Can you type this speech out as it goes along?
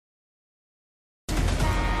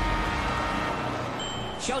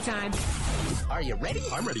Showtime. Are you ready?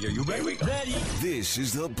 I'm ready. Are you ready? Ready. This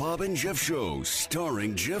is the Bob and Jeff Show,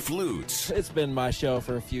 starring Jeff Lutz. It's been my show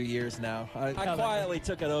for a few years now. I quietly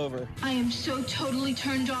took it over. I am so totally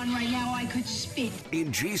turned on right now I could spit.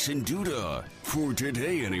 And Jason Duda, for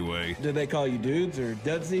today anyway. Do they call you dudes or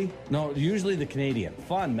dudsy? No, usually the Canadian.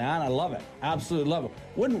 Fun, man. I love it. Absolutely love it.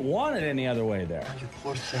 Wouldn't want it any other way there. You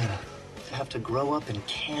poor thing. To have to grow up in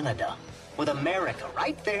Canada. With America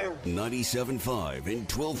right there. 97.5 and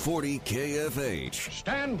 1240 KFH.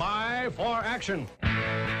 Stand by for action.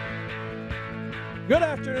 Good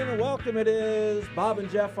afternoon and welcome. It is Bob and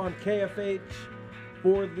Jeff on KFH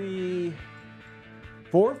for the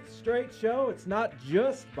fourth straight show. It's not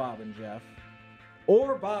just Bob and Jeff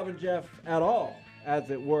or Bob and Jeff at all, as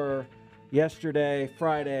it were yesterday,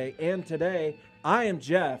 Friday, and today. I am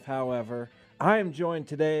Jeff, however. I am joined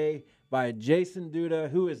today by Jason Duda,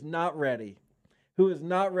 who is not ready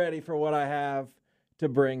for what I have to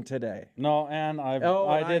bring today. No, and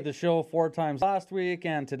I did the show 4 times last week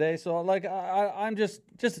and today, so I'm just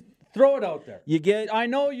throw it out there. I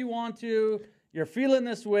know you want to. You're feeling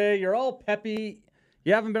this way. You're all peppy.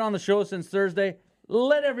 You haven't been on the show since Thursday.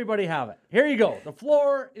 Let everybody have it. Here you go. The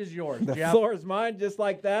floor is yours. The Jeff. floor is mine, just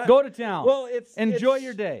like that. Go to town. Well, enjoy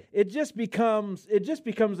your day. It just becomes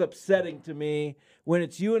upsetting to me when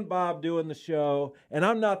it's you and Bob doing the show, and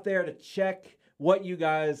I'm not there to check what you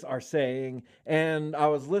guys are saying. And I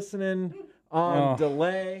was listening on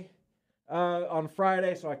delay on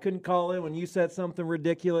Friday, so I couldn't call in when you said something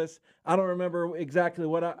ridiculous. I don't remember exactly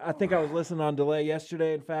what I think I was listening on delay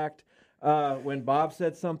yesterday, in fact, when Bob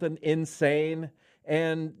said something insane.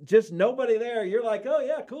 And just nobody there. You're like, oh,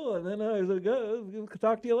 yeah, cool. And then I was like, oh,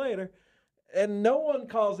 talk to you later. And no one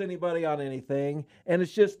calls anybody on anything. And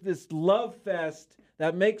it's just this love fest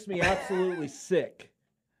that makes me absolutely sick.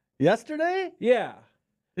 Yesterday? Yeah.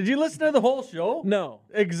 Did you listen to the whole show? No.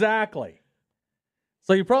 Exactly.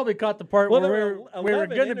 So you probably caught the part where we were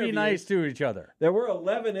going to be interviews. Nice to each other. There were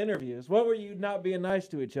 11 interviews. What were you not being nice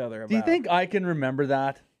to each other about? Do you think I can remember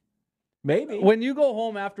that? Maybe. When you go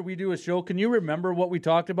home after we do a show, can you remember what we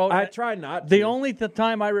talked about? I try not to. The only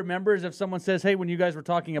time I remember is if someone says, hey, when you guys were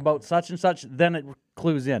talking about such and such, then it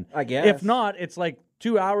clues in. I guess. If not, it's like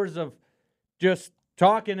 2 hours of just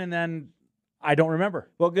talking and then I don't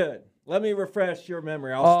remember. Well, good. Let me refresh your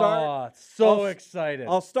memory. Excited.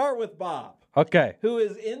 I'll start with Bob. Okay. Who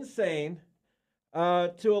is insane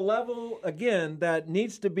to a level, again, that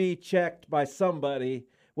needs to be checked by somebody,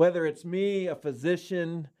 whether it's me, a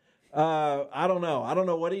physician, I don't know. I don't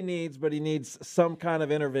know what he needs, but he needs some kind of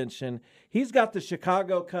intervention. He's got the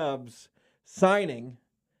Chicago Cubs signing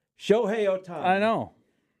Shohei Ohtani. I know.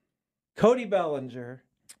 Cody Bellinger,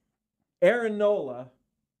 Aaron Nola.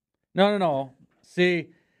 No. See,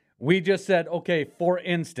 we just said, okay, for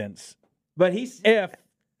instance. But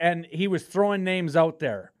and he was throwing names out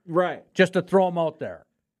there. Right. Just to throw them out there.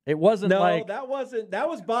 It wasn't that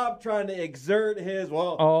was Bob trying to exert his,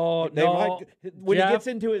 when he gets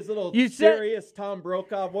into his little serious Tom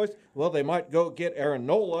Brokaw voice, they might go get Aaron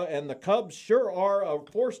Nola, and the Cubs sure are a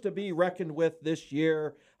force to be reckoned with this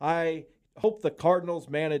year. I hope the Cardinals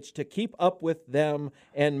manage to keep up with them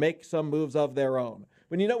and make some moves of their own.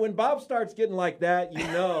 When Bob starts getting like that, you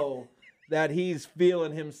know that he's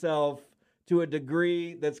feeling himself to a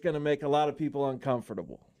degree that's going to make a lot of people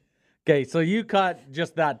uncomfortable. Okay, so you cut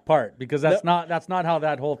just that part because that's not how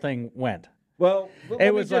that whole thing went. Well,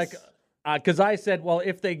 it was because I said,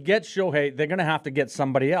 if they get Shohei, they're going to have to get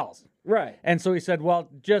somebody else, right? And so he said,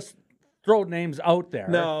 just throw names out there.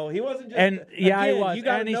 No, he wasn't. Just, and yeah, he was. You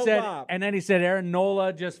gotta and he know said, Bob. And then he said Aaron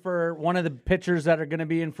Nola just for one of the pitchers that are going to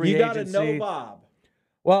be in free agency. You got to know Bob.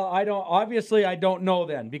 Well, I don't know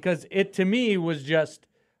then because it to me was just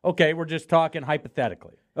okay. We're just talking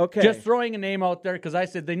hypothetically. Okay. Just throwing a name out there because I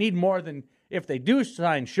said they need more than if they do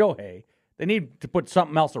sign Shohei, they need to put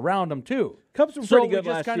something else around them too. Cubs were pretty good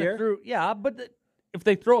last year. But if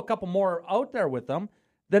they throw a couple more out there with them,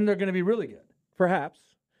 then they're going to be really good. Perhaps.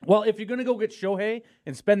 Well, if you're going to go get Shohei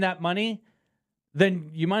and spend that money, then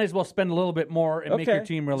you might as well spend a little bit more and make your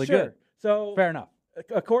team really good. So fair enough.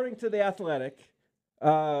 According to The Athletic,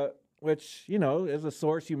 which, is a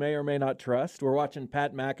source you may or may not trust. We're watching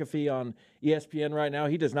Pat McAfee on ESPN right now.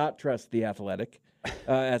 He does not trust The Athletic,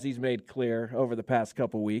 as he's made clear over the past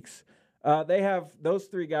couple weeks. They have those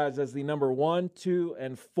 3 guys as the number 1, 2,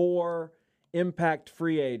 and 4 impact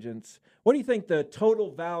free agents. What do you think the total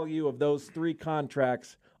value of those 3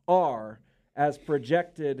 contracts are as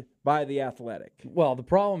projected by The Athletic? Well, the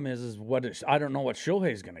problem is I don't know what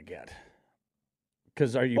Shohei's going to get.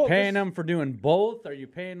 Because are you paying him for doing both? Are you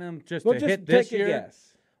paying him just to hit this year? Take a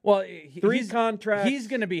guess. Well, Three contracts. He's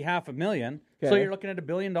going to be $500,000, so Okay. you're looking at $1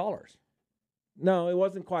 billion. No, it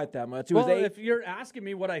wasn't quite that much. It was If you're asking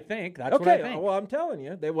me what I think, that's what I okay. think. Well, I'm telling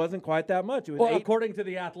you, it wasn't quite that much. It was Well, according to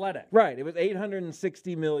the Athletic. Right. It was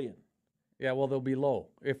 $860 million. Yeah, well, they'll be low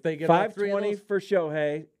if they get all three of $520 those. for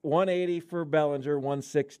Shohei, $180 for Bellinger,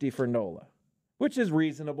 $160 for Nola, which is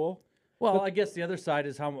reasonable. Well, I guess the other side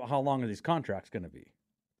is how long are these contracts going to be?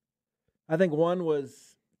 I think one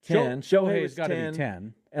was 10. Shohei was got to 10, be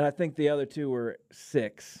 10. and I think the other two were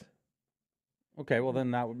 6. Okay, well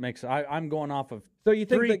then that would make sense. I'm going off of So you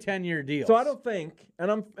think three that- 10-year deals. So I don't think,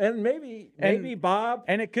 and maybe Bob,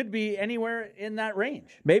 and it could be anywhere in that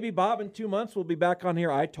range. maybe Bob in 2 months will be back on here.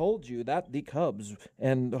 I told you that the Cubs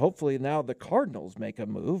and hopefully now the Cardinals make a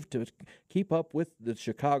move to keep up with the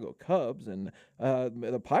Chicago Cubs, and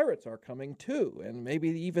the Pirates are coming too, and maybe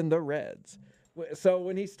even the Reds. So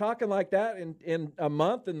when he's talking like that in a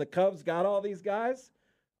month and the Cubs got all these guys,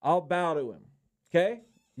 I'll bow to him. Okay?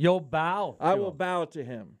 You'll bow. I will bow to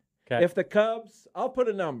him. Okay. If the Cubs, I'll put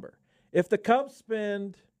a number. If the Cubs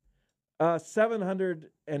spend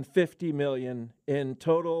 $750 million in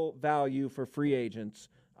total value for free agents,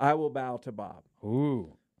 I will bow to Bob.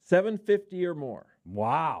 Ooh. 750 or more.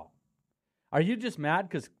 Wow. Are you just mad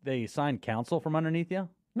because they signed counsel from underneath you?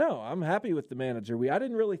 No, I'm happy with the manager. I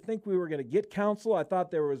didn't really think we were going to get counsel. I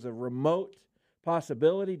thought there was a remote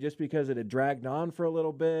possibility just because it had dragged on for a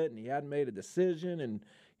little bit and he hadn't made a decision, and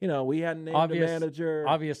we hadn't named a manager.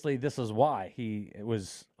 Obviously, this is why he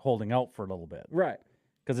was holding out for a little bit. Right.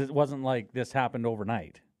 Because it wasn't like this happened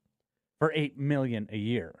overnight for $8 million a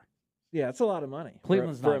year. Yeah, it's a lot of money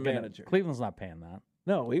Cleveland's for not a manager. Cleveland's not paying that.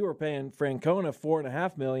 No, we were paying Francona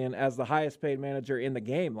 $4.5 million as the highest paid manager in the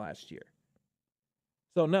game last year.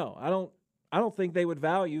 So no, I don't think they would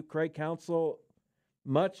value Craig Counsell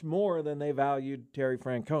much more than they valued Terry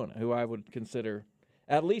Francona, who I would consider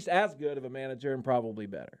at least as good of a manager and probably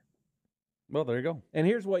better. Well, there you go. And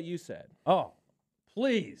here's what you said. Oh,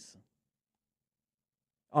 please.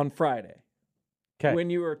 On Friday. Okay. When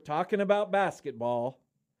you were talking about basketball,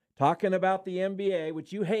 talking about the NBA,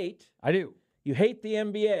 which you hate. I do. You hate the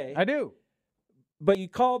NBA. I do. But you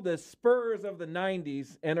called the Spurs of the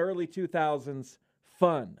 90s and early 2000s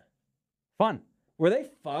fun. Fun. Were they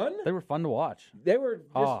fun? They were fun to watch. They were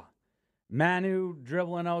just... Manu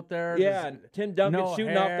dribbling out there. Yeah, and Tim Duncan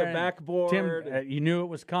shooting off the backboard. Tim, you knew it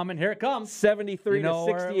was coming. Here it comes. 73 to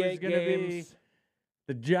 68 games. Be.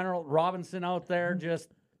 The General Robinson out there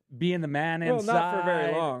just being the man inside. Well, not for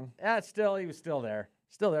very long. Yeah, he was still there.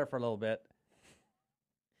 Still there for a little bit.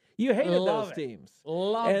 You hated those teams.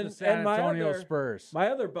 Love the San Antonio Spurs. My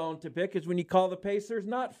other bone to pick is when you call the Pacers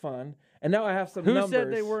not fun. And now I have some numbers. Who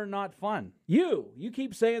said they were not fun? You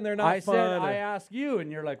keep saying they're not fun. I asked you,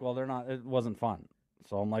 and you're like, well, they're not. It wasn't fun.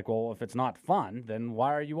 So I'm like, well, if it's not fun, then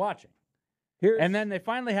why are you watching? And then they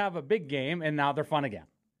finally have a big game, and now they're fun again.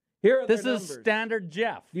 Here are this their is numbers. Standard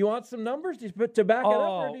Jeff. Do you want some numbers to back it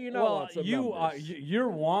up, or do you not want some numbers?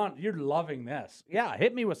 You're loving this. Yeah,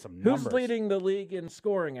 hit me with some numbers. Who's leading the league in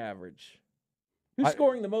scoring average? Who's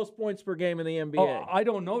scoring the most points per game in the NBA? Oh, I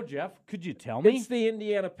don't know, Jeff. Could you tell me? It's the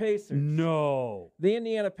Indiana Pacers. No. The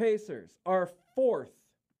Indiana Pacers are 4th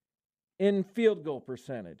in field goal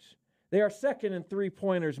percentage. They are 2nd in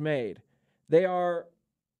three-pointers made. They are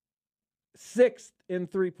 6th in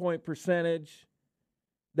three-point percentage.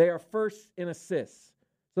 They are 1st in assists.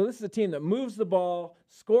 So this is a team that moves the ball,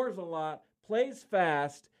 scores a lot, plays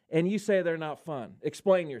fast, and you say they're not fun.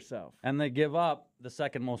 Explain yourself. And they give up the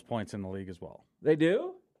second most points in the league as well. They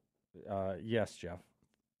do? Yes, Jeff.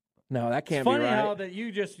 No, that can't be right. It's funny how that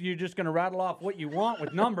you're just going to rattle off what you want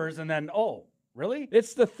with numbers and then, really?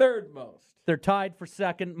 It's the 3rd most. They're tied for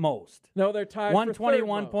 2nd most. No, they're tied for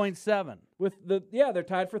 121.7. They're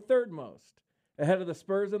tied for 3rd most. Ahead of the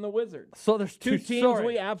Spurs and the Wizards. So there's two teams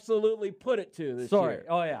we absolutely put it to this year.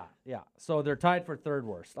 Oh, yeah. So they're tied for 3rd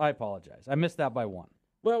worst. I apologize. I missed that by 1.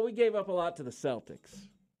 Well, we gave up a lot to the Celtics.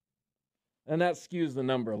 And that skews the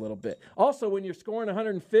number a little bit. Also, when you're scoring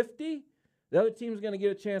 150, the other team's going to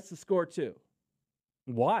get a chance to score too.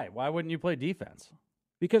 Why? Why wouldn't you play defense?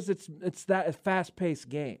 Because it's that fast-paced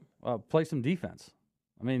game. Play some defense.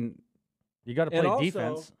 I mean, you got to play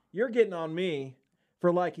defense. You're getting on me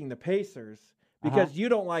for liking the Pacers because you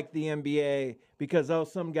don't like the NBA because,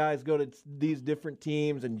 some guys go to these different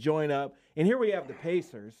teams and join up. And here we have the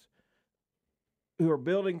Pacers who are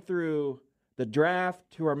building through the draft,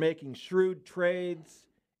 who are making shrewd trades.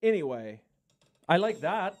 Anyway. I like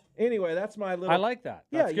that. Anyway, that's my little... I like that.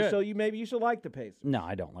 That's good. So maybe you should like the Pacers. No,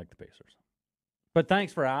 I don't like the Pacers. But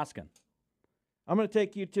thanks for asking. I'm going to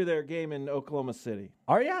take you to their game in Oklahoma City.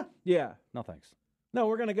 Are you? Yeah. No, thanks. No,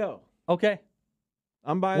 we're going to go. Okay.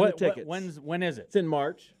 I'm buying the tickets. When is it? It's in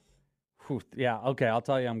March. Whew, yeah, okay. I'll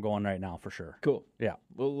tell you I'm going right now for sure. Cool. Yeah.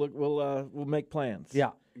 We'll make plans.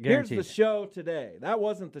 Yeah, guaranteed. Here's the show today. That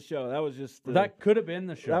wasn't the show. That was just that could have been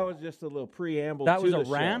the show. That was just a little preamble that to was the a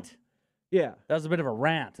rant? show. Yeah. That was a bit of a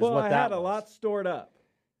rant, well, what I that had was. a lot stored up.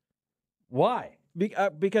 Why?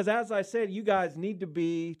 Because as I said, you guys need to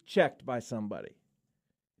be checked by somebody.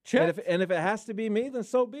 Checked? And if it has to be me, then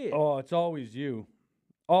so be it. Oh, it's always you.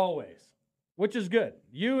 Always. Which is good.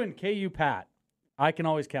 You and KU Pat, I can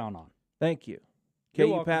always count on. Thank you. You're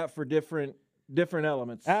KU welcome. Pat for different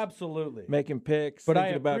elements. Absolutely. Making picks, but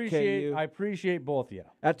thinking about KU. I appreciate both of you.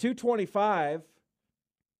 At 2:25,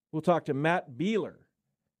 we'll talk to Matt Biehler,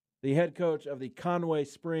 the head coach of the Conway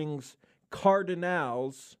Springs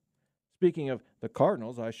Cardinals. Speaking of the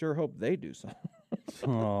Cardinals, I sure hope they do something.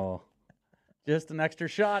 Oh, just an extra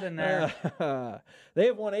shot in there. They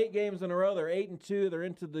have won 8 games in a row. They're 8-2. They're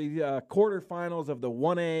into the quarterfinals of the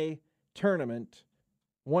 1A tournament,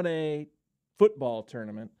 1A football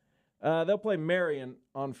tournament. They'll play Marion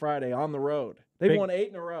on Friday on the road. They've won 8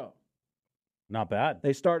 in a row. Not bad.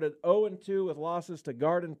 They started 0-2 with losses to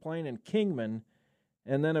Garden Plain and Kingman,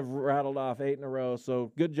 and then have rattled off 8 in a row.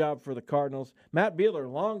 So good job for the Cardinals. Matt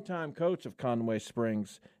Biehler, longtime coach of Conway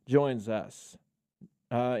Springs, joins us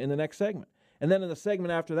in the next segment. And then in the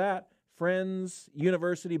segment after that, Friends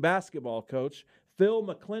University basketball coach Phil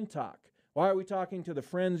McClintock. Why are we talking to the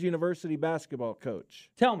Friends University basketball coach?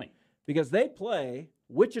 Tell me. Because they play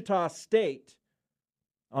Wichita State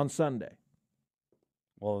on Sunday.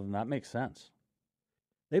 Well, then that makes sense.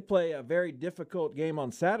 They play a very difficult game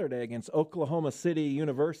on Saturday against Oklahoma City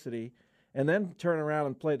University, and then turn around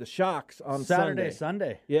and play the Shocks on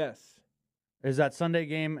Sunday. Yes. Is that Sunday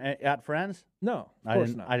game at Friends? No, of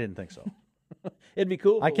course not. I didn't think so. It'd be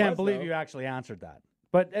cool if I it can't was, believe though. you actually answered that.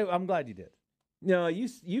 But I'm glad you did. No,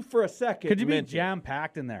 you for a second. Could you be mentioned-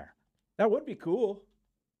 jam-packed in there? That would be cool.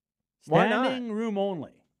 Why not? Standing room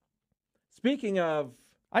only. Speaking of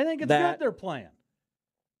I think it's that, good they're playing.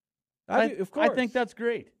 of course. I think that's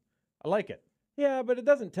great. I like it. Yeah, but it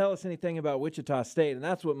doesn't tell us anything about Wichita State, and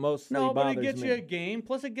that's what mostly No, but bothers it gets me. you a game.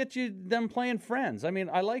 Plus, it gets you them playing Friends. I mean,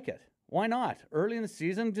 I like it. Why not? Early in the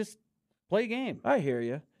season, just play a game. I hear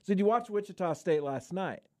you. So did you watch Wichita State last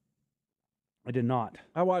night? I did not.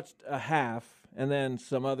 I watched a half, and then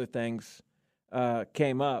some other things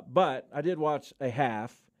came up. But I did watch a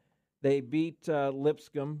half. They beat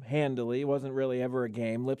Lipscomb handily. It wasn't really ever a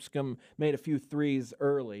game. Lipscomb made a few threes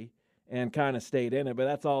early and kind of stayed in it, but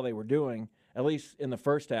that's all they were doing, at least in the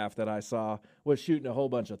first half that I saw, was shooting a whole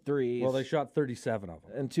bunch of threes. Well, they shot 37 of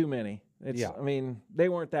them. And too many. Yeah. I mean, they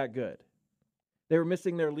weren't that good. They were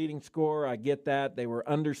missing their leading scorer. I get that. They were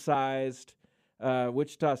undersized.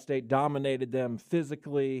 Wichita State dominated them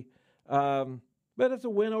physically. But it's a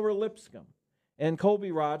win over Lipscomb. And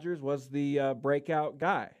Colby Rogers was the breakout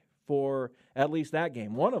guy for at least that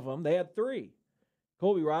game. One of them, they had 3.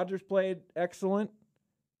 Colby Rogers played excellent.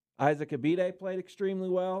 Isaac Abide played extremely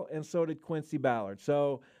well, and so did Quincy Ballard.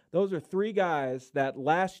 So those are 3 guys that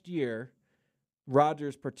last year,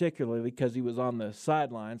 Rogers particularly, because he was on the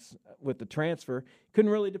sidelines with the transfer,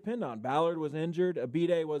 couldn't really depend on. Ballard was injured.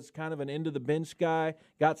 Abide was kind of an end-of-the-bench guy,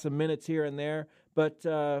 got some minutes here and there. But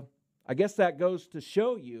I guess that goes to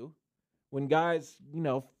show you when guys,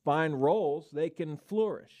 find roles, they can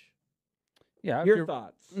flourish. Yeah. Your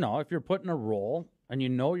thoughts? No, if you're put in a role and you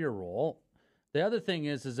know your role, the other thing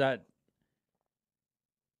is that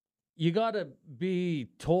you got to be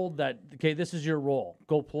told that, okay, this is your role.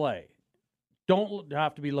 Go play. Don't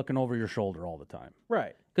have to be looking over your shoulder all the time.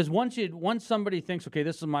 Right. Because once somebody thinks, okay,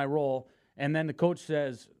 this is my role, and then the coach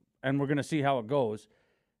says, and we're going to see how it goes,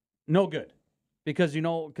 no good. Because,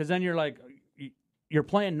 then you're like, you're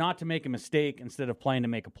playing not to make a mistake instead of playing to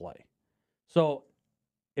make a play. So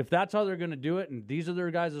if that's how they're going to do it, and these are their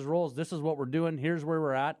guys' roles, this is what we're doing, here's where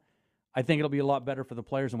we're at, I think it'll be a lot better for the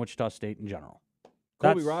players in Wichita State in general.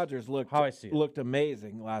 Colby Rogers looked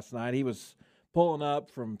amazing last night. He was pulling up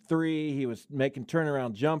from 3. He was making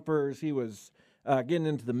turnaround jumpers. He was getting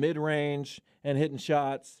into the mid-range and hitting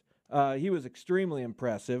shots. He was extremely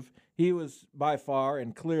impressive. He was by far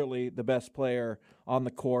and clearly the best player on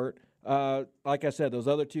the court. Like I said, those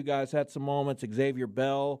other 2 guys had some moments. Xavier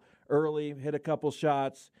Bell early hit a couple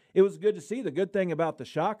shots. It was good to see. The good thing about the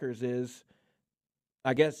Shockers is,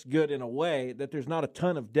 I guess good in a way, that there's not a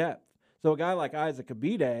ton of depth. So a guy like Isaac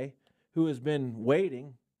Abide, who has been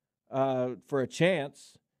waiting for a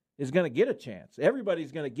chance, is going to get a chance.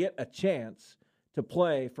 Everybody's going to get a chance to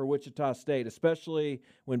play for Wichita State, especially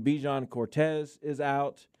when Bijan Cortez is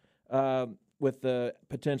out. with the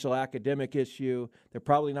potential academic issue. They're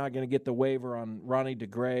probably not going to get the waiver on Ronnie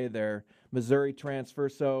DeGray, their Missouri transfer.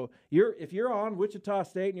 So if you're on Wichita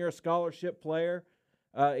State and you're a scholarship player,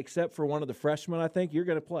 except for one of the freshmen, I think you're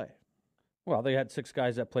going to play. Well, they had 6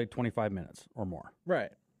 guys that played 25 minutes or more.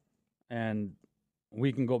 Right. And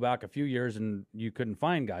we can go back a few years and you couldn't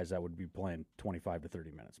find guys that would be playing 25 to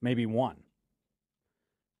 30 minutes, maybe one.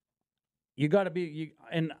 You got to be,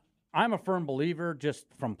 and I'm a firm believer just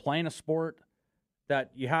from playing a sport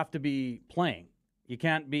that you have to be playing. You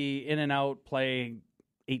can't be in and out, play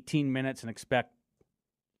 18 minutes and expect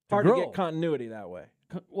to Hard grow. to get continuity that way.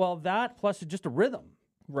 Well, that plus just a rhythm.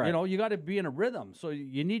 Right. You know, you got to be in a rhythm. So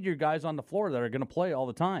you need your guys on the floor that are going to play all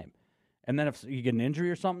the time. And then if you get an injury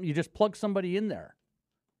or something, you just plug somebody in there.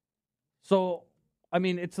 So, I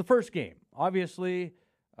mean, it's the first game. Obviously,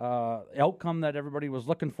 outcome that everybody was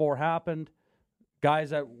looking for happened.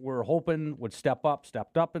 Guys that were hoping would stepped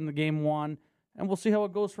up in the game one. And we'll see how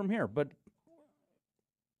it goes from here. But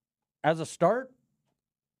as a start,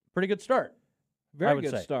 pretty good start. Very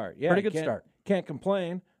good start. Yeah, pretty good start. Can't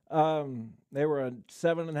complain. They were a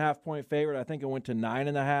 7.5-point favorite. I think it went to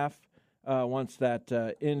 9.5 once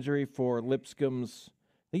that injury for Lipscomb's,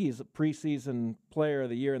 I think he's a preseason player of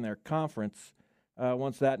the year in their conference.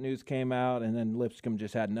 Once that news came out, and then Lipscomb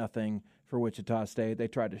just had nothing for Wichita State. They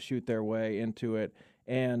tried to shoot their way into it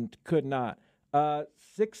and could not.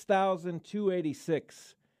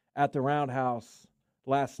 6,286 at the Roundhouse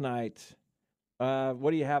last night.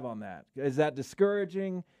 What do you have on that? Is that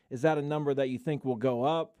discouraging? Is that a number that you think will go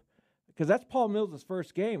up? Because that's Paul Mills'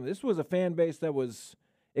 first game. This was a fan base that was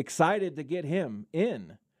excited to get him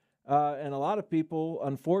in. And a lot of people,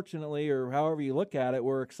 unfortunately, or however you look at it,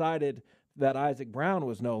 were excited that Isaac Brown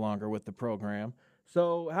was no longer with the program.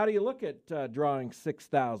 So how do you look at drawing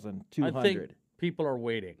 6,200? I think people are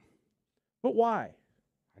waiting. But why?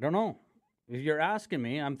 I don't know. If you're asking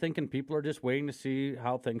me, I'm thinking people are just waiting to see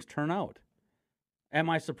how things turn out. Am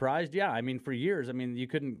I surprised? Yeah. I mean, for years, you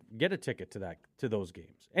couldn't get a ticket to those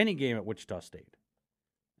games. Any game at Wichita State.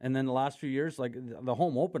 And then the last few years, like the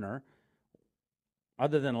home opener,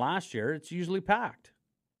 other than last year, it's usually packed.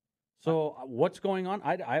 So what's going on?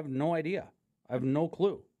 I have no idea. I have no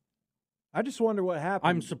clue. I just wonder what happened.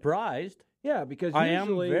 I'm surprised. Yeah, because I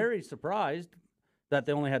am very surprised that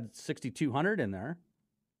they only had 6,200 in there.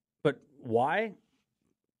 But why?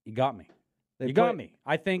 You got me. Got me.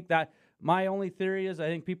 I think that my only theory is I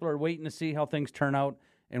think people are waiting to see how things turn out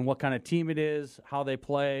and what kind of team it is, how they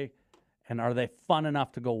play, and are they fun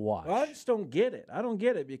enough to go watch. Well, I just don't get it. I don't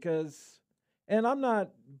get it because, and I'm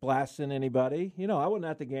not blasting anybody. You know, I wasn't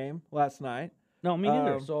at the game last night. No, me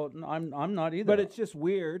neither. So I'm not either. But it's just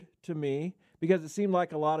weird to me because it seemed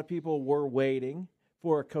like a lot of people were waiting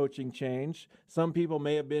for a coaching change. Some people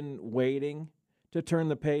may have been waiting to turn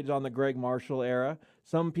the page on the Greg Marshall era.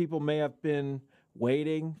 Some people may have been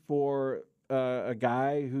waiting for a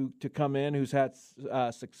guy to come in who's had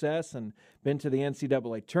success and been to the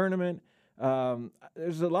NCAA tournament.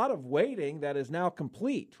 There's a lot of waiting that is now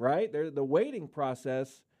complete, right? The waiting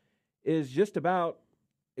process is just about,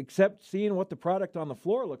 except seeing what the product on the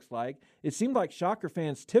floor looks like. It seemed like Shocker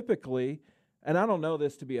fans typically, and I don't know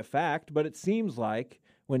this to be a fact, but it seems like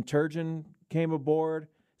when Turgeon came aboard,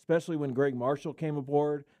 especially when Greg Marshall came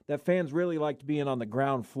aboard, that fans really liked being on the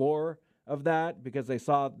ground floor of that because they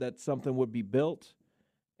saw that something would be built.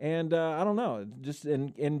 And I don't know, just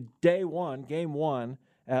in day one, game one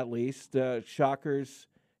at least, Shockers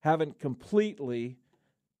haven't completely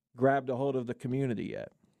grabbed a hold of the community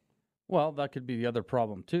yet. Well, that could be the other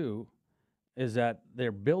problem, too, is that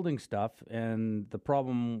they're building stuff, and the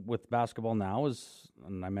problem with basketball now is,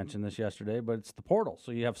 and I mentioned this yesterday, but it's the portal.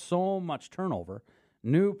 So you have so much turnover,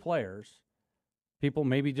 new players, people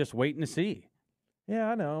maybe just waiting to see. Yeah,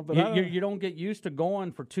 I know. But you don't get used to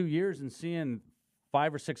going for 2 years and seeing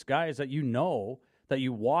 5 or 6 guys that you know, that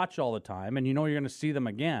you watch all the time, and you know you're going to see them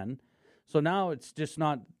again. So now it's just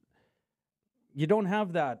not – you don't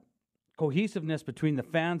have that cohesiveness between the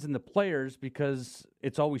fans and the players because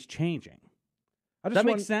it's always changing. Does that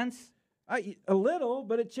make sense? A little,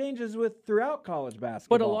 but it changes throughout college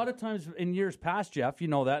basketball. But a lot of times in years past, Jeff, you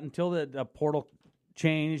know that, until the portal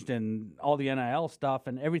changed and all the NIL stuff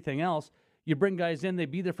and everything else, you bring guys in, they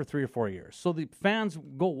be there for 3 or 4 years. So the fans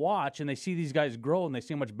go watch and they see these guys grow and they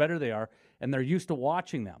see how much better they are and they're used to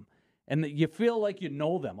watching them. And you feel like you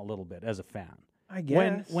know them a little bit as a fan. I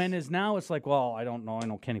guess. When is now it's like, well, I don't know. I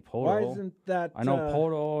know Kenny Poto. Why isn't that? I know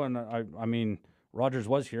Poto, and I mean Rogers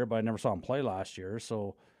was here, but I never saw him play last year.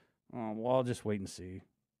 So, well, I'll just wait and see.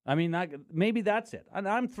 I mean, maybe that's it. And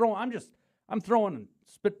I'm I'm throwing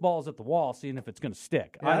spitballs at the wall, seeing if it's going to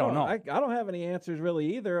stick. I don't know. I don't have any answers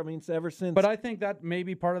really either. I mean, ever since. But I think that may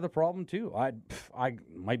be part of the problem too. I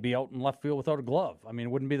might be out in left field without a glove. I mean, it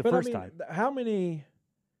wouldn't be the first time. How many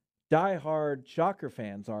diehard Shocker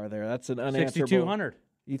fans are there? That's an unanswerable. 6,200.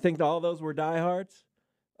 You think all those were diehards?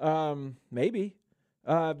 Maybe,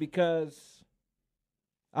 because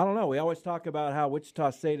I don't know. We always talk about how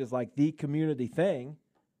Wichita State is like the community thing,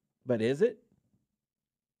 but is it?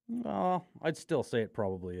 Well, I'd still say it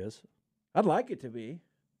probably is. I'd like it to be.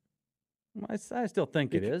 I still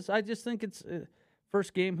think it is. I just think it's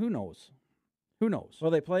first game. Who knows? Who knows?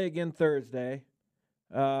 Well, they play again Thursday,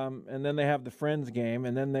 and then they have the Friends game,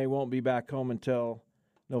 and then they won't be back home until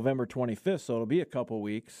November 25th, so it'll be a couple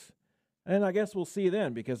weeks. And I guess we'll see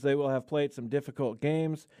then, because they will have played some difficult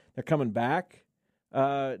games. They're coming back.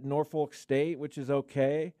 Norfolk State, which is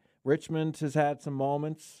okay. Richmond has had some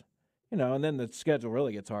moments, and then the schedule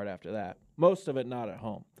really gets hard after that. Most of it not at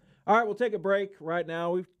home. All right, we'll take a break right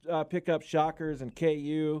now. We pick up Shockers and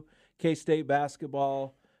KU, K-State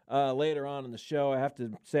basketball later on in the show. I have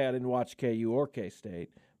to say I didn't watch KU or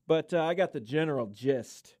K-State, but I got the general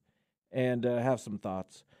gist and have some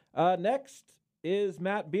thoughts. Next is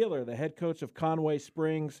Matt Biehler, the head coach of Conway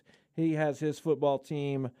Springs. He has his football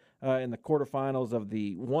team in the quarterfinals of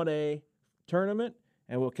the 1A tournament,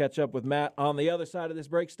 and we'll catch up with Matt on the other side of this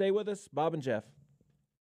break. Stay with us, Bob and Jeff.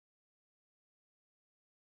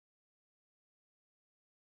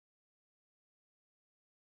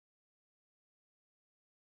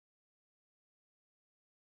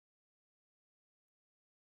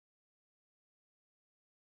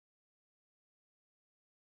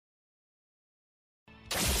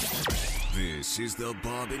 This is the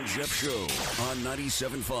Bob and Jeff Show on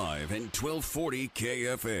 97.5 and 1240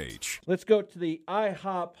 KFH. Let's go to the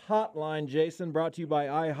IHOP hotline, Jason, brought to you by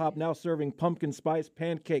IHOP, now serving pumpkin spice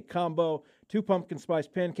pancake combo. 2 pumpkin spice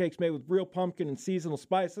pancakes made with real pumpkin and seasonal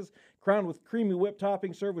spices, crowned with creamy whipped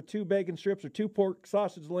topping, served with 2 bacon strips or 2 pork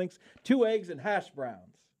sausage links, 2 eggs, and hash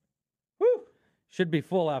browns. Woo! Should be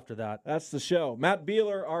full after that. That's the show. Matt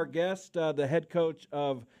Biehler, our guest, the head coach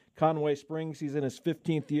of Conway Springs. He's in his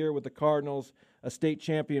 15th year with the Cardinals, a state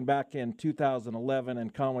champion back in 2011,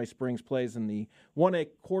 and Conway Springs plays in the 1A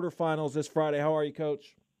quarterfinals this Friday. How are you,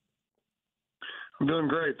 Coach? I'm doing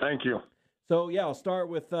great, thank you. So yeah, I'll start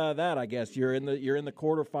with that. I guess you're in the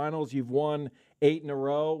quarterfinals. You've won 8 in a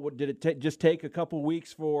row. Did it just take a couple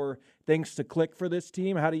weeks for things to click for this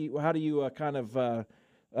team? How do you kind of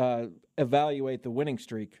evaluate the winning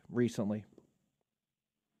streak recently?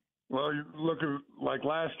 Well, you look at like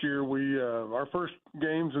last year, we our first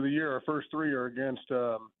games of the year, our first 3 are against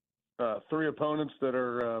 3 opponents that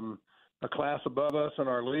are a class above us in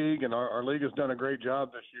our league, and our league has done a great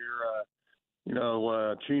job this year.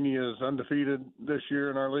 Cheney is undefeated this year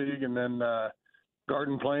in our league, and then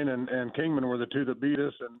Garden Plain and Kingman were the 2 that beat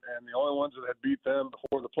us, and the only ones that had beat them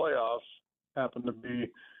before the playoffs happened to be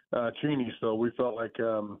Cheney. So we felt like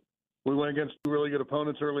we went against 2 really good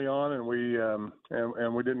opponents early on, and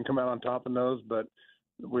we didn't come out on top in those, but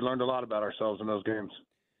we learned a lot about ourselves in those games.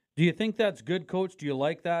 Do you think that's good, Coach? Do you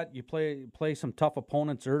like that? You play some tough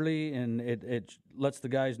opponents early, and it lets the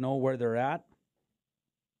guys know where they're at?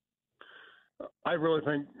 I really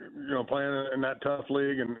think, playing in that tough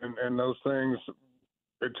league and those things,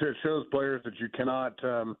 it shows players that you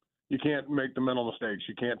can't make the mental mistakes.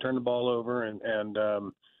 You can't turn the ball over, and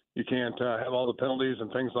you can't have all the penalties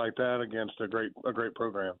and things like that against a great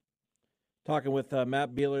program. Talking with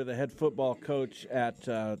Matt Biehler, the head football coach at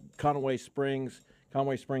Conway Springs.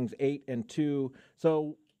 Conway Springs 8-2.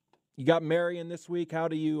 So you got Marion this week. How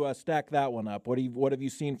do you stack that one up? What have you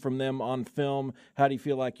seen from them on film? How do you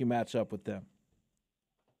feel like you match up with them?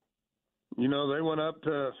 They went up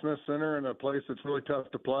to Smith Center in a place that's really tough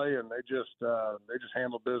to play, and they just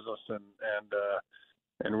handled business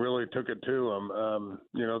and really took it to them.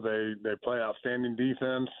 They play outstanding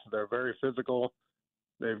defense. They're very physical.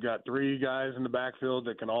 They've got 3 guys in the backfield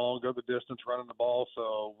that can all go the distance running the ball.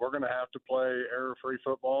 So we're going to have to play error-free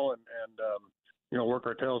football and work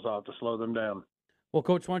our tails off to slow them down. Well,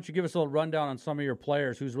 Coach, why don't you give us a little rundown on some of your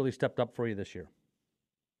players who's really stepped up for you this year?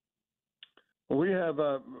 Well, we have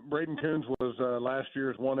Braden Coons was last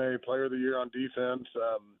year's 1A Player of the Year on defense.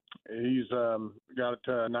 He's got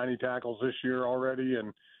 90 tackles this year already,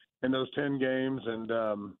 and in those 10 games,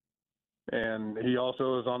 and he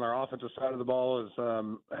also is on our offensive side of the ball.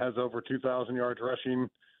 Has over 2,000 yards rushing.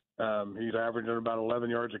 He's averaging about 11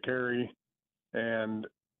 yards a carry, and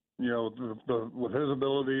with his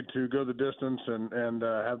ability to go the distance and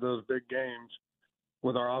have those big games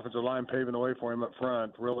with our offensive line paving the way for him up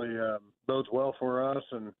front, really bodes well for us,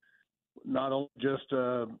 and not only just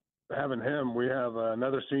having him, we have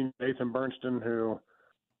another senior, Nathan Bernston, who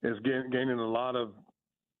is gaining a lot of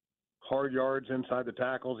hard yards inside the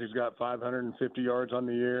tackles. He's got 550 yards on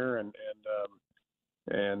the year, and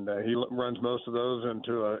he runs most of those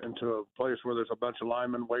into a place where there's a bunch of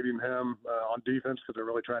linemen waiting him on defense because they're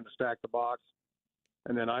really trying to stack the box.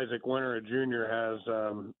 And then Isaac Winter, a junior, has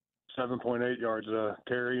 7.8 yards a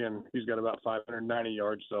carry, and he's got about 590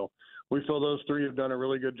 yards. So we feel those three have done a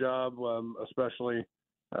really good job, especially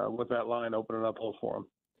with that line opening up holes for them.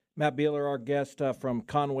 Matt Biehler, our guest from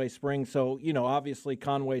Conway Springs. So, obviously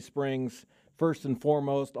Conway Springs, first and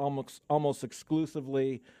foremost, almost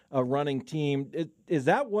exclusively a running team. Is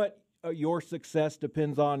that what your success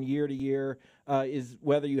depends on year to year, is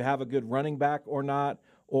whether you have a good running back or not?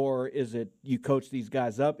 Or is it you coach these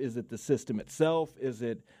guys up? Is it the system itself? Is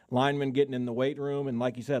it linemen getting in the weight room and,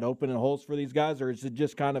 like you said, opening holes for these guys? Or is it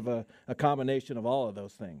just kind of a combination of all of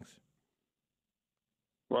those things?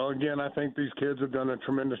 Well, again, I think these kids have done a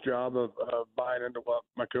tremendous job of buying into what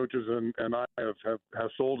my coaches and I have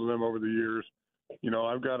sold to them over the years.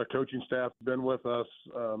 I've got a coaching staff been with us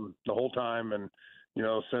the whole time. And,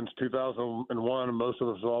 since 2001, most of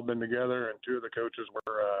us have all been together. And two of the coaches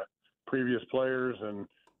were previous players. And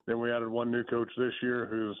then we added one new coach this year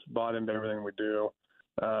who's bought into everything we do.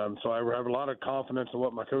 So I have a lot of confidence in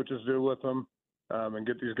what my coaches do with them and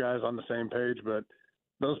get these guys on the same page. But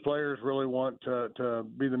those players really want to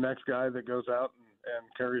be the next guy that goes out and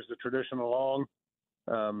carries the tradition along.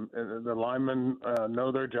 And the linemen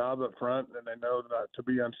know their job up front, and they know that to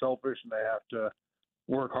be unselfish, and they have to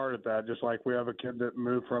work hard at that. Just like we have a kid that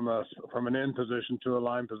moved from an end position to a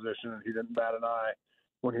line position, and he didn't bat an eye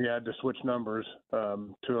when he had to switch numbers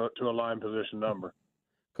to a line position number.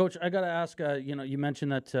 Coach, I got to ask, you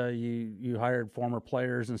mentioned that you hired former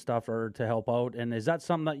players and stuff to help out. And is that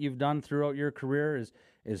something that you've done throughout your career,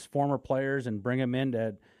 is former players and bring them in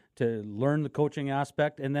to learn the coaching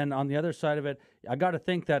aspect? And then on the other side of it, I got to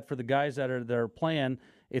think that for the guys that are playing,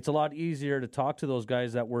 it's a lot easier to talk to those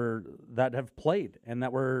guys that have played and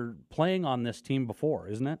that were playing on this team before,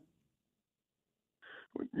 isn't it?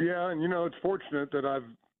 Yeah, and it's fortunate that I've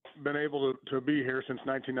been able to be here since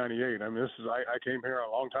 1998. I mean, I came here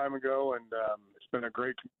a long time ago, and it's been a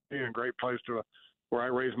great community and a great place where I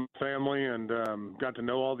raised my family and got to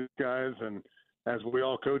know all these guys. And as we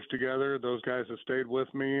all coached together, those guys have stayed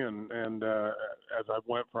with me. And as I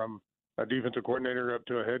went from a defensive coordinator up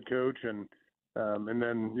to a head coach, and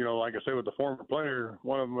then like I said, with the former player,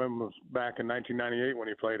 one of them was back in 1998 when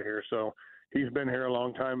he played here. So he's been here a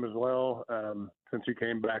long time as well, since he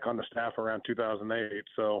came back on the staff around 2008.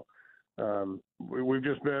 So we've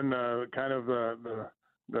just been kind of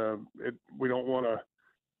we don't want to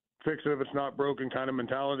fix it if it's not broken kind of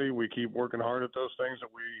mentality. We keep working hard at those things that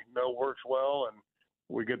we know works well, and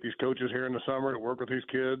we get these coaches here in the summer to work with these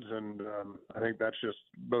kids, and I think that's just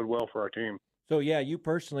bode well for our team. So, yeah, you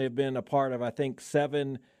personally have been a part of, I think,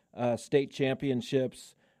 7 state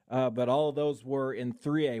championships, but all of those were in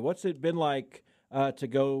 3A. What's it been like to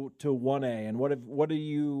go to 1A, and what do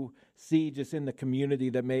you see just in the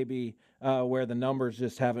community that maybe where the numbers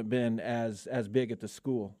just haven't been as big at the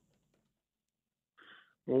school?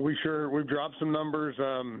 Well, we've dropped some numbers.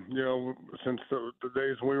 Since the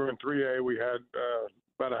days when we were in 3A, we had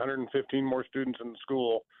about 115 more students in the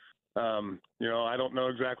school. I don't know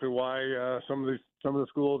exactly why some of the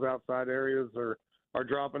schools outside areas are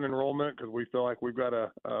dropping enrollment, because we feel like we've got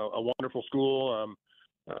a wonderful school,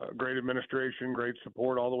 great administration, great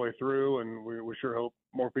support all the way through, and we sure hope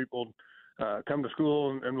more people come to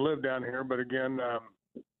school and live down here. But again,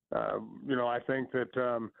 I think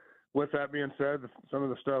that with that being said, some of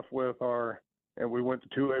the stuff and we went to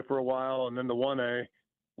 2A for a while and then to 1A,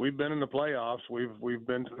 we've been in the playoffs. We've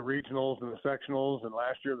been to the regionals and the sectionals, and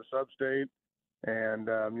last year the sub-state, and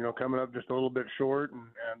coming up just a little bit short, and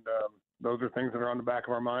those are things that are on the back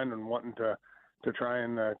of our mind and wanting to try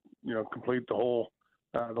and complete the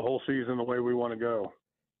whole season the way we want to go.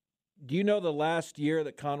 Do you know the last year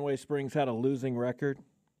that Conway Springs had a losing record?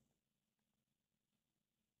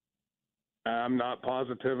 I'm not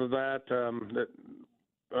positive of that.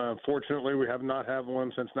 Fortunately, we have not had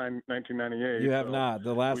one since 1998. You have not.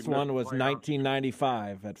 The last one was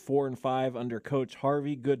 1995 at 4-5 under Coach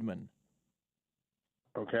Harvey Goodman.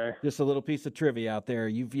 Okay. Just a little piece of trivia out there.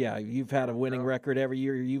 You've had a winning record every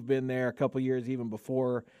year you've been there. A couple years even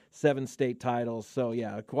before, 7 state titles. So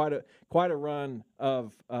yeah, quite a run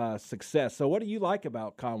of success. So what do you like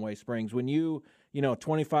about Conway Springs? When you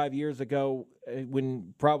 25 years ago,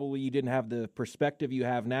 when probably you didn't have the perspective you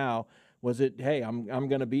have now, was it, hey, I'm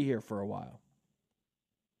going to be here for a while?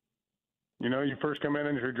 You first come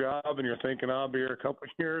into your job and you're thinking, I'll be here a couple of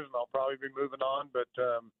years and I'll probably be moving on. But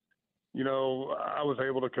I was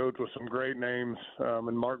able to coach with some great names,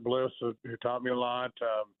 and Mark Bliss, who taught me a lot,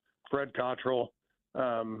 Fred Cottrell,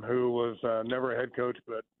 who was never a head coach,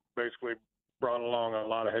 but basically brought along a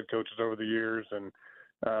lot of head coaches over the years, and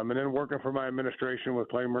then working for my administration with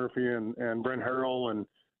Clay Murphy and Brent Harrell, and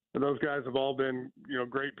those guys have all been,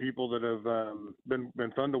 great people that have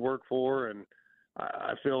been fun to work for, and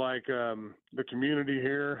I feel like the community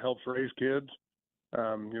here helps raise kids.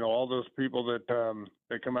 All those people that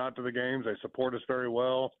they come out to the games, they support us very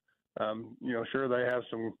well. Sure, they have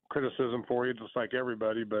some criticism for you, just like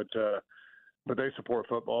everybody, but they support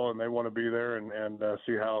football and they want to be there and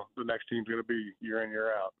see how the next team's going to be year in,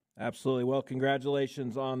 year out. Absolutely. Well,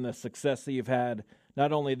 congratulations on the success that you've had,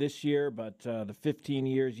 not only this year, but the 15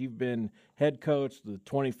 years you've been head coach, the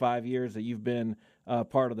 25 years that you've been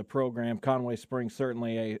part of the program. Conway Springs,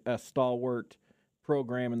 certainly a stalwart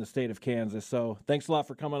program in the state of Kansas. So thanks a lot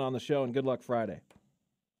for coming on the show, and good luck Friday.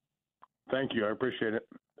 Thank you. I appreciate it.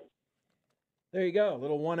 There you go. A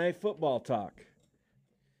little 1A football talk.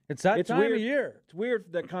 It's time weird. of year. It's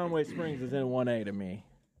weird that Conway Springs is in 1A to me.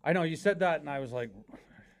 I know. You said that, and I was like,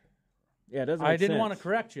 yeah, it doesn't make I didn't sense. want to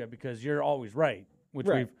correct you because you're always right, which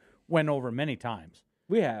Right. we've went over many times.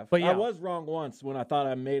 We have. But yeah. I was wrong once when I thought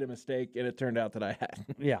I made a mistake, and it turned out that I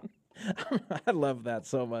hadn't. Yeah. I love that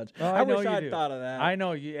so much. Well, I know wish you I'd do. thought of that. I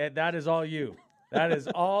know you. That is all you. That is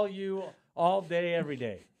all you, all day, every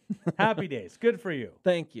day. Happy days. Good for you.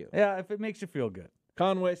 Thank you. Yeah, if it makes you feel good.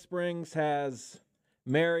 Conway Springs has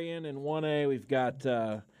Marion in 1A. We've got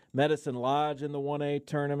Medicine Lodge in the 1A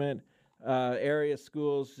tournament. Area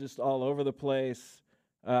schools just all over the place.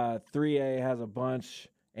 3A has a bunch.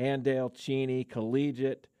 Andale, Cheney,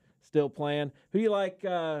 Collegiate still playing. Who do you like?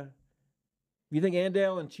 You think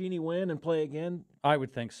Andale and Cheney win and play again? I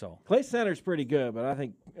would think so. Clay Center's pretty good, but I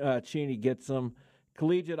think Cheney gets them.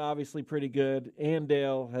 Collegiate, obviously pretty good.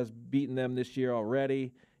 Andale has beaten them this year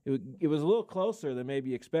already. It was a little closer than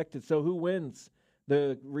maybe expected. So who wins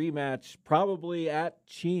the rematch? Probably at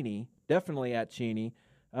Cheney, definitely at Cheney,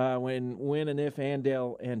 when and if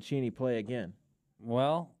Andale and Cheney play again.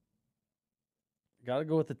 Well, got to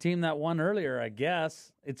go with the team that won earlier, I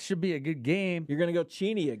guess. It should be a good game. You're going to go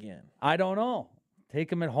Cheney again. I don't know. Take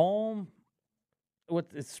them at home.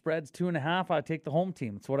 With it spreads 2.5, I take the home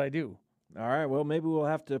team. It's what I do. All right, well, maybe we'll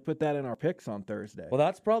have to put that in our picks on Thursday. Well,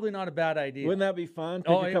 that's probably not a bad idea. Wouldn't that be fun? Pick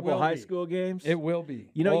a couple of high school games. It will be.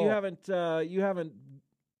 You haven't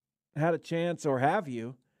had a chance, or have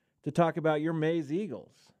you, to talk about your Mays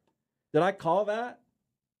Eagles. Did I call that?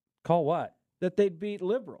 Call what? That they'd beat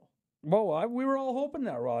Liberal. Well, we were all hoping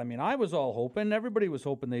that. Well, I mean, I was all hoping. Everybody was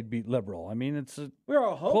hoping they'd beat Liberal. I mean, we were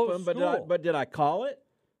all hoping, but did I call it?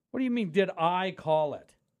 What do you mean, did I call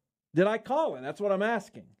it? Did I call it? That's what I'm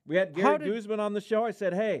asking. We had Gary Guzman on the show. I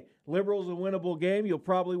said, hey, Liberal's a winnable game. You'll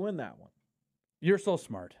probably win that one. You're so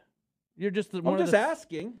smart. You're just I'm just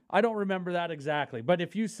asking. I don't remember that exactly. But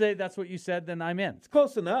if you say that's what you said, then I'm in. It's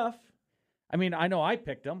close enough. I mean, I know I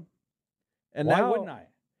picked them. And why wouldn't I?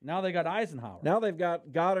 Now they got Eisenhower. Now they've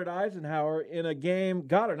got Goddard Eisenhower in a game.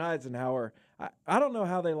 Goddard Eisenhower. I don't know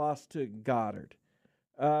how they lost to Goddard.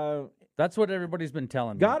 That's what everybody's been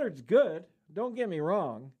telling me. Goddard's good. Don't get me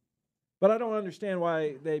wrong. But I don't understand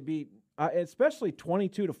why they beat, especially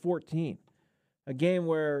 22-14, a game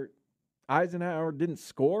where Eisenhower didn't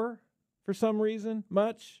score for some reason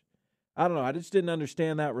much. I don't know. I just didn't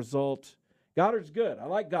understand that result. Goddard's good. I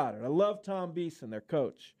like Goddard. I love Tom Beeson, their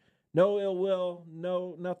coach. No ill will,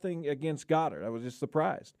 nothing against Goddard. I was just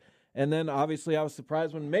surprised. And then, obviously, I was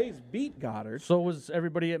surprised when Mays beat Goddard. So was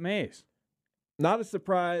everybody at Mays. Not as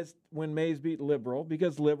surprised when Mays beat Liberal,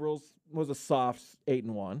 because Liberals was a soft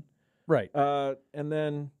 8-1. Right. And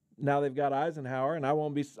then now they've got Eisenhower, and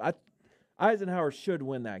Eisenhower should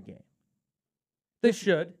win that game. They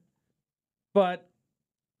should. But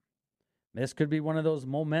this could be one of those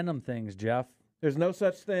momentum things, Jeff. There's no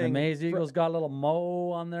such thing. The Mays Eagles got a little mo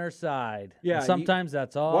on their side. Yeah. And sometimes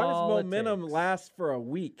that's all. Why does momentum last for a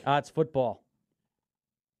week? It's football.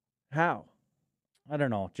 How? I don't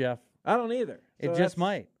know, Jeff. I don't either. It just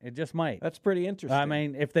might. It just might. That's pretty interesting. I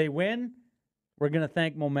mean, if they win, we're going to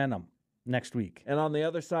thank momentum next week. And on the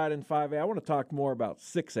other side in 5A, I want to talk more about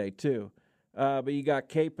 6A too. But you got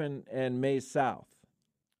Capon and Mays South.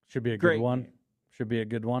 Should be a good one. Game. Should be a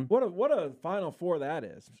good one. What a Final Four that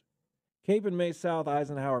is. Capon, Mays South,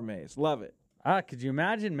 Eisenhower, Mays. Love it. Could you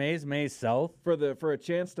imagine Mays South? For a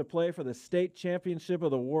chance to play for the state championship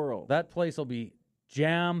of the world. That place will be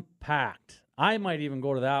jam-packed. I might even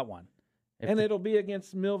go to that one. And it'll be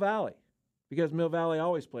against Mill Valley, because Mill Valley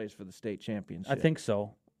always plays for the state championship. I think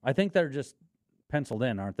so. I think they're just penciled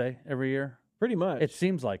in, aren't they, every year? Pretty much. It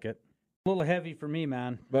seems like it. A little heavy for me,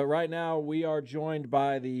 man. But right now we are joined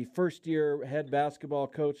by the first-year head basketball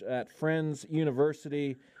coach at Friends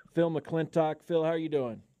University, Phil McClintock. Phil, how are you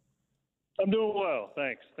doing? I'm doing well,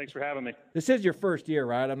 thanks. Thanks for having me. This is your first year,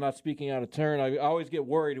 right? I'm not speaking out of turn. I always get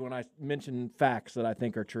worried when I mention facts that I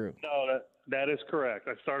think are true. No, that is correct.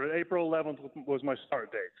 I started April 11th was my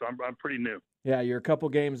start date, so I'm pretty new. Yeah, you're a couple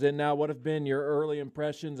games in now. What have been your early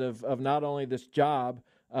impressions of not only this job,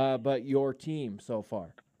 but your team so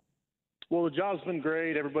far? Well, the job's been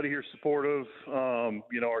great. Everybody here is supportive.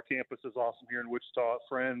 Our campus is awesome here in Wichita,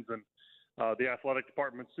 Friends, and the athletic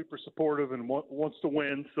department's super supportive and wants to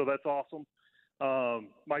win, so that's awesome.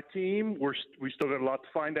 My team, we still got a lot to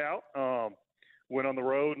find out. Went on the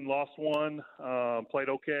road and lost one, played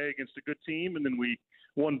okay against a good team, and then we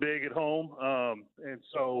won big at home. And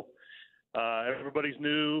so everybody's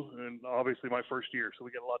new, and obviously my first year, so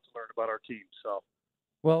we got a lot to learn about our team. So.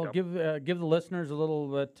 Well, give the listeners a little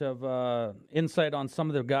bit of insight on some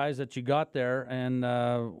of the guys that you got there and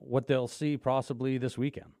what they'll see possibly this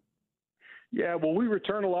weekend. Yeah, well, we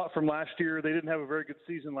returned a lot from last year. They didn't have a very good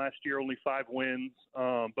season last year, only 5 wins.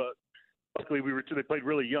 But luckily, they played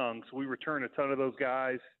really young, so we returned a ton of those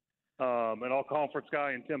guys. An all-conference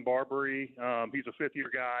guy in Tim Barbery. He's a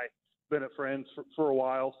fifth-year guy, been at Friends for a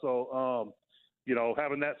while. So,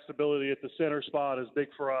 having that stability at the center spot is big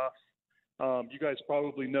for us. You guys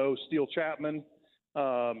probably know Steele Chapman.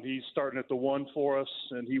 He's starting at the 1 for us,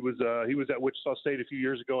 and he was at Wichita State a few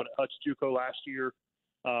years ago and at Hutch JUCO last year,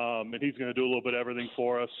 and he's going to do a little bit of everything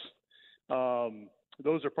for us.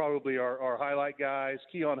 Those are probably our highlight guys.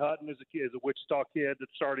 Keon Hutton is a Wichita kid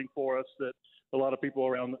that's starting for us that a lot of people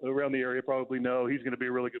around the area probably know. He's going to be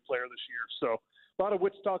a really good player this year. So a lot of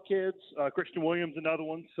Wichita kids. Christian Williams, another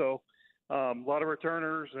one. So a lot of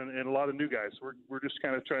returners and a lot of new guys. We're just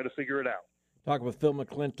kind of trying to figure it out. Talking with Phil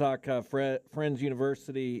McClintock, Friends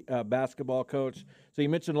University basketball coach. So you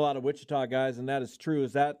mentioned a lot of Wichita guys, and that is true.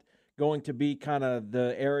 Is that going to be kind of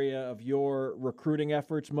the area of your recruiting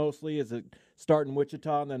efforts mostly? Is it start in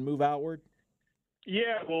Wichita and then move outward?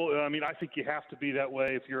 Yeah, well, I think you have to be that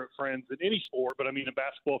way if you're at Friends in any sport. But, in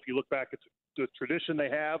basketball, if you look back at the tradition they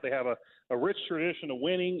have a rich tradition of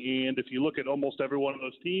winning. And if you look at almost every one of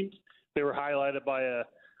those teams, they were highlighted by a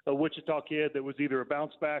Wichita kid that was either a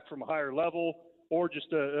bounce back from a higher level or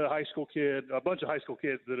just a high school kid, a bunch of high school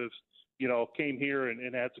kids that have, came here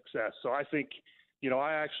and had success. So I think,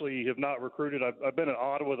 I actually have not recruited. I've been in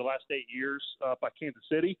Ottawa the last 8 years by Kansas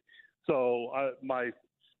City. So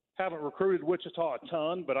haven't recruited Wichita a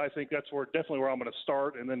ton, but I think that's definitely where I'm going to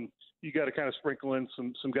start. And then you got to kind of sprinkle in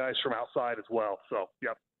some guys from outside as well. So,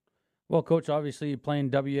 yeah. Well, Coach, obviously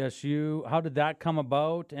playing WSU, how did that come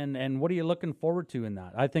about, and what are you looking forward to in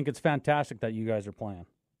that? I think it's fantastic that you guys are playing.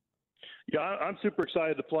 Yeah, I'm super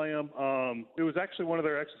excited to play them. It was actually one of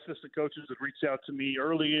their ex-assistant coaches that reached out to me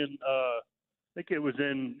early in, I think it was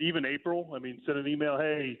in even April. Sent an email,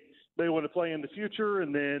 hey, they want to play in the future,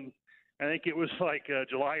 and then I think it was like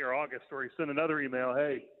July or August where he sent another email,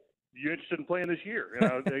 hey, you interested in playing this year?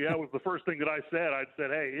 And that was the first thing that I said. I said,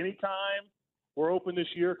 hey, anytime. We're open this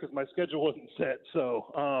year because my schedule wasn't set.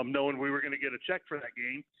 So knowing we were going to get a check for that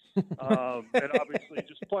game, and obviously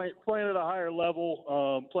just playing at a higher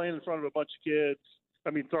level, playing in front of a bunch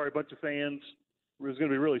of fans was going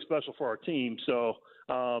to be really special for our team. So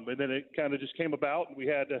and then it kind of just came about, and we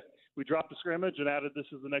dropped the scrimmage and added this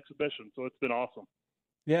as an exhibition. So it's been awesome.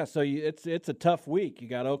 Yeah, so it's a tough week. You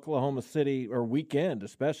got Oklahoma City, or weekend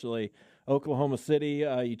especially. Oklahoma City,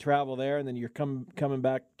 you travel there, and then you're coming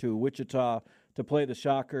back to Wichita to play the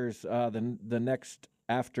Shockers the next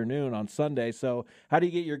afternoon on Sunday. So how do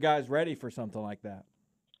you get your guys ready for something like that?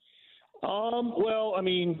 Well,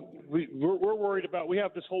 we're worried about – we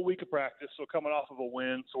have this whole week of practice, so coming off of a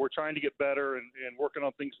win. So we're trying to get better and working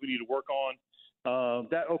on things we need to work on.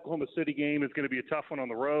 That Oklahoma City game is going to be a tough one on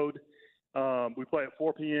the road. We play at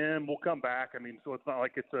 4 p.m. We'll come back. So it's not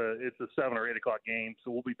like it's a 7 or 8 o'clock game,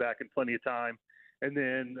 so we'll be back in plenty of time. And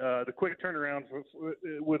then the quick turnaround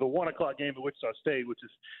with a 1 o'clock game at Wichita State, which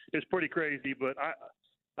is pretty crazy. But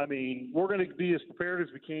we're going to be as prepared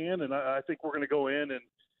as we can, and I think we're going to go in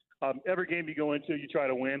and every game you go into, you try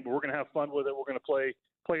to win. But we're going to have fun with it. We're going to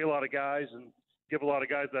play a lot of guys and give a lot of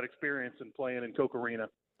guys that experience in playing in Coke Arena.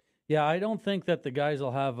 Yeah, I don't think that the guys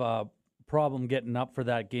will have a problem getting up for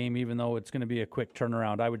that game, even though it's going to be a quick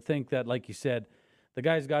turnaround. I would think that, like you said, the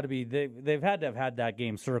guys got to be they've had to have had that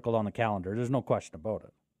game circled on the calendar. There's no question about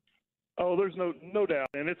it. Oh, there's no doubt,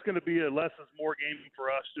 and it's going to be a less is more game for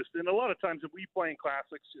us. And a lot of times we play in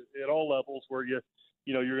classics at all levels, where you're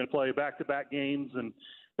going to play back-to-back games, and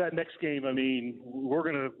that next game, we're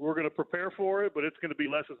going to prepare for it, but it's going to be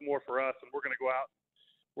less is more for us, and we're going to go out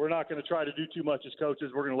we're not going to try to do too much as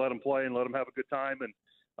coaches. We're going to let them play and let them have a good time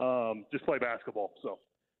and just play basketball. So.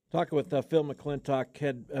 Talking with Phil McClintock,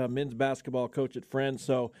 head men's basketball coach at Friends.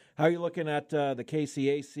 So, how are you looking at the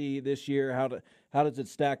KCAC this year? How does it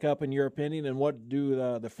stack up in your opinion? And what do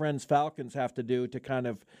the Friends Falcons have to do to kind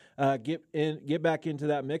of get back into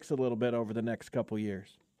that mix a little bit over the next couple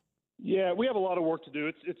years? Yeah, we have a lot of work to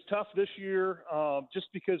do. It's tough this year just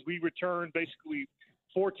because we returned basically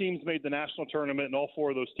 4 teams made the national tournament, and all 4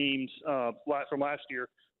 of those teams from last year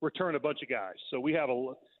returned a bunch of guys. So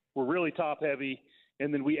we're really top heavy.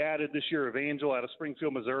 And then we added this year Evangel out of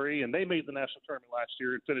Springfield, Missouri, and they made the national tournament last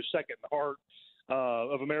year and finished second in the heart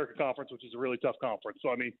of America Conference, which is a really tough conference. So,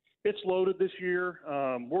 I mean, it's loaded this year.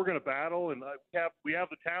 We're going to battle, and we have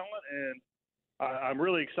the talent, and I'm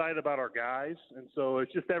really excited about our guys. And so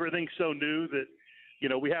it's just everything's so new that,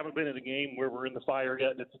 we haven't been in a game where we're in the fire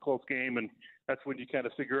yet and it's a close game, and that's when you kind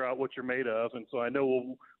of figure out what you're made of. And so I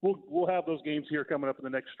know we'll have those games here coming up in the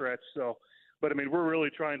next stretch. So, but I mean, we're really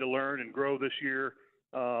trying to learn and grow this year.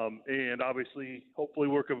 And obviously, hopefully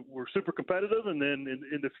we're super competitive, and then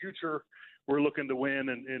in the future, we're looking to win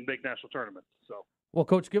and make national tournaments. So, well,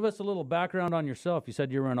 Coach, give us a little background on yourself. You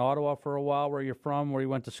said you were in Ottawa for a while. Where you're from, where you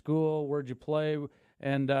went to school, where'd you play,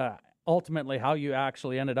 and ultimately how you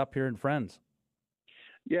actually ended up here in Friends.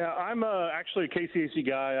 Yeah, I'm actually a KCAC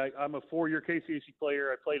guy. I'm a 4-year KCAC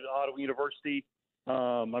player. I played at Ottawa University.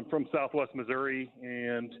 I'm from Southwest Missouri,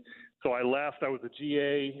 and so I left. I was a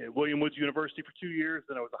GA at William Woods University for 2 years.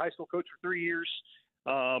 Then I was a high school coach for 3 years.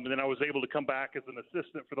 And then I was able to come back as an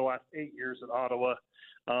assistant for the last 8 years at Ottawa.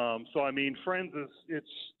 So, I mean, Friends it's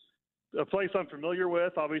a place I'm familiar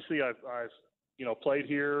with. Obviously, I've played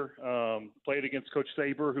here, played against Coach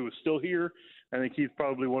Saber, who is still here. I think he's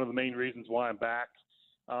probably one of the main reasons why I'm back.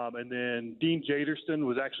 And then Dean Jaderston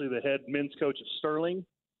was actually the head men's coach at Sterling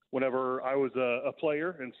whenever I was a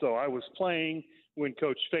player. And so I was playing when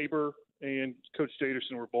Coach Faber and Coach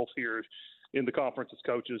Jaderston were both here in the conference as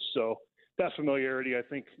coaches. So that familiarity, I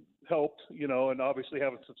think, helped, and obviously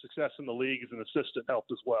having some success in the league as an assistant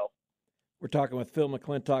helped as well. We're talking with Phil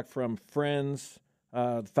McClintock from Friends.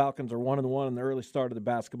 The Falcons are 1-1 in the early start of the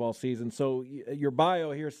basketball season. So your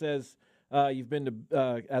bio here says you've been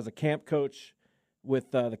to as a camp coach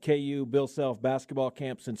with the KU Bill Self basketball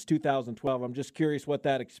camp since 2012. I'm just curious what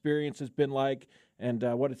that experience has been like, and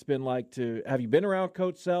what it's been like to have you been around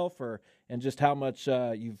Coach Self, and just how much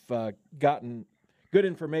you've gotten good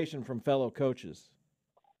information from fellow coaches.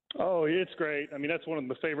 Oh, it's great. I mean, that's one of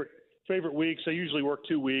my favorite weeks. I usually work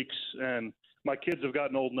 2 weeks, and my kids have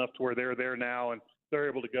gotten old enough to where they're there now, and they're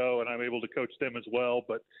able to go, and I'm able to coach them as well.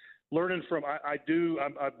 But learning from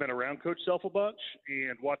I've been around Coach Self a bunch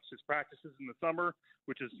and watched his practices in the summer,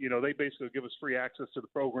 which is, they basically give us free access to the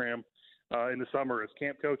program in the summer as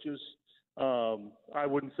camp coaches. I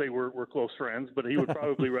wouldn't say we're close friends, but he would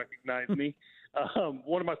probably recognize me.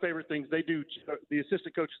 One of my favorite things they do, the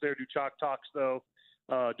assistant coaches there do chalk talks though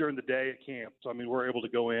during the day at camp. So I mean, we're able to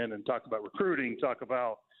go in and talk about recruiting, talk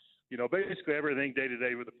about basically everything day to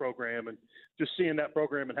day with the program, and just seeing that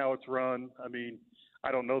program and how it's run. I mean,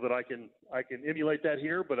 I don't know that I can emulate that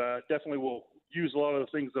here, but I definitely will use a lot of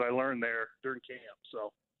the things that I learned there during camp.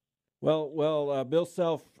 So. Well, Bill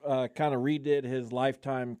Self kind of redid his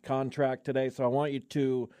lifetime contract today, so I want you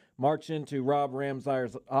to march into Rob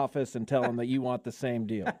Ramsire's office and tell him that you want the same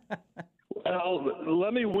deal. Well,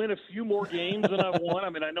 let me win a few more games than I've won. I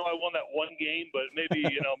mean, I know I won that one game, but maybe,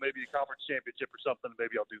 maybe a conference championship or something.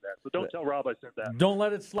 Maybe I'll do that. So don't tell Rob I said that. Don't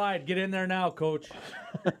let it slide. Get in there now, Coach.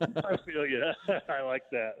 I feel you. I like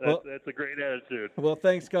that. That's a great attitude. Well,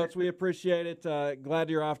 thanks, Coach. We appreciate it. Glad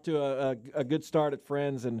you're off to a good start at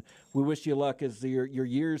Friends, and we wish you luck as your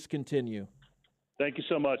years continue. Thank you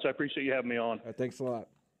so much. I appreciate you having me on. All right, thanks a lot.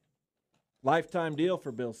 Lifetime deal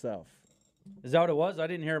for Bill Self. Is that what it was? I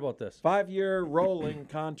didn't hear about this. 5-year rolling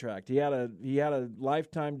contract. He had a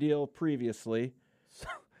lifetime deal previously. So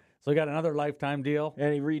he got another lifetime deal?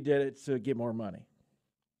 And he redid it to get more money.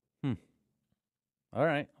 All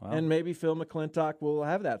right. Well. And maybe Phil McClintock will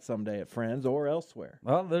have that someday at Friends or elsewhere.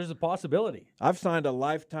 Well, there's a possibility. I've signed a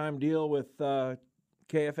lifetime deal with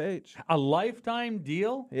KFH. A lifetime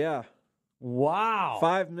deal? Yeah. Wow.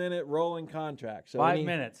 5-minute rolling contract. So 5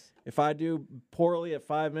 minutes. If I do poorly at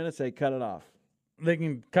 5 minutes, they cut it off. They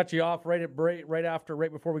can cut you off right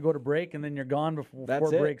before we go to break, and then you're gone before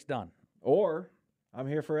break's done. Or I'm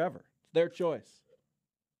here forever. It's their choice.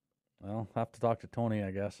 Well, I'll have to talk to Tony, I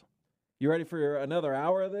guess. You ready for another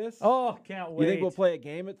hour of this? Oh, can't wait. You think we'll play a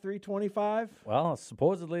game at 3:25? Well,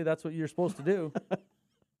 supposedly that's what you're supposed to do.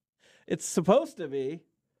 It's supposed to be,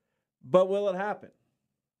 but will it happen?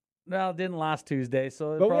 Well, it didn't last Tuesday,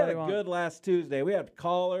 so but we had a good last Tuesday. We had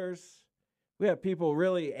callers. We had people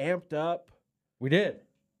really amped up. We did.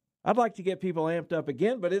 I'd like to get people amped up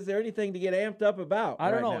again, but is there anything to get amped up about?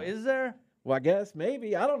 I don't know. Now? Is there? Well, I guess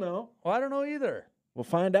maybe. I don't know. Well, I don't know either. We'll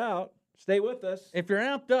find out. Stay with us. If you're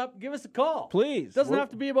amped up, give us a call. Please. It doesn't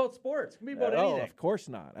have to be about sports. It can be about anything. Oh, of course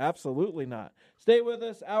not. Absolutely not. Stay with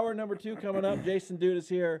us. Hour number 2 coming up. Jason Duda's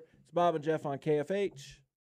here. It's Bob and Jeff on KFH.